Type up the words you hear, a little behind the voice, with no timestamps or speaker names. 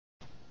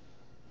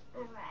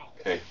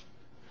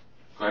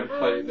to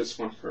play this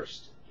one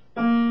first.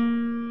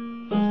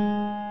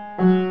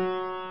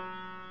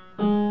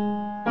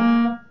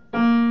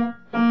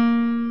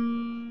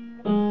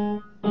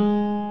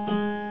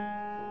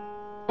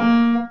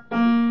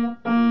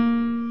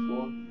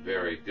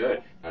 Very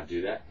good. Now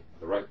do that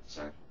the right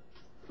side.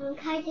 Can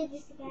I do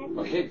this again?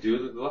 Okay,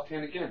 do the left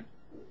hand again.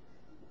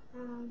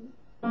 1,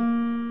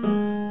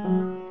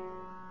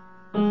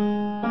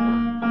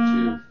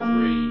 2,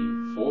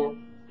 3, 4.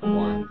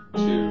 1,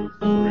 2,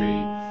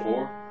 3,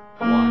 4.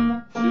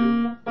 1,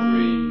 2,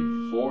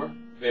 3, 4.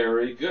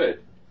 Very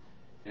good.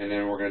 And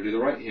then we're going to do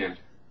the right hand.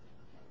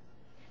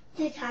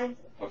 2 times.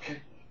 Okay.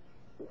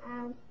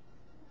 1,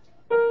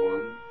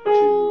 1,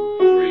 2,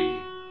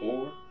 3,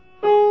 4.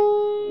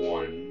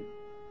 1,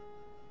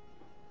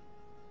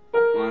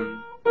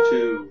 1,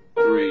 2,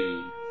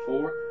 3,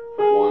 4.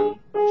 1,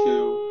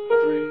 2,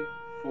 3,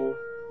 4.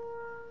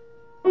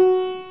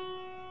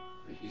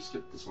 You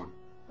skipped this one.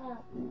 1,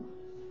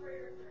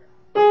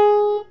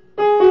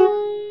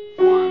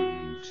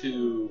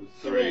 2,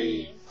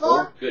 3,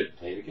 4. Good.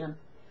 Play it again.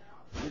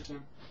 Your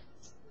turn.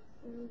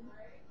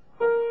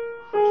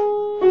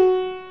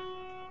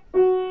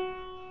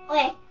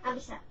 Okay, I'm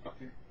set.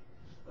 Okay.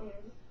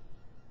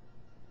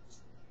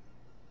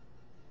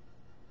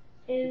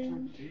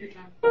 Take your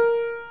time.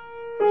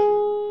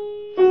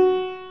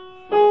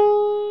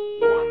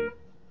 1,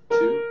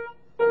 2,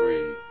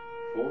 3,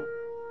 4.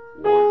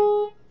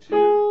 1, 2,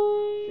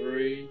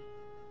 3,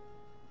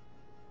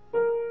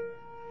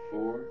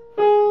 4.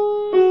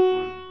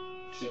 1,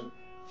 2,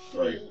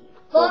 3,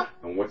 4.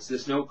 And what's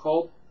this note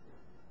called?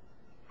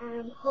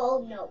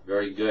 Whole note.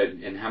 Very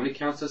good. And how many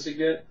counts does it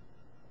get?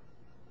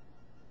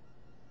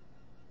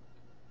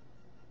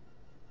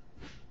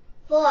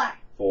 4.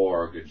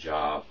 4. Good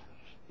job.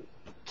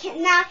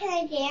 Now can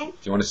I dance?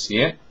 Do you want to see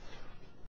it?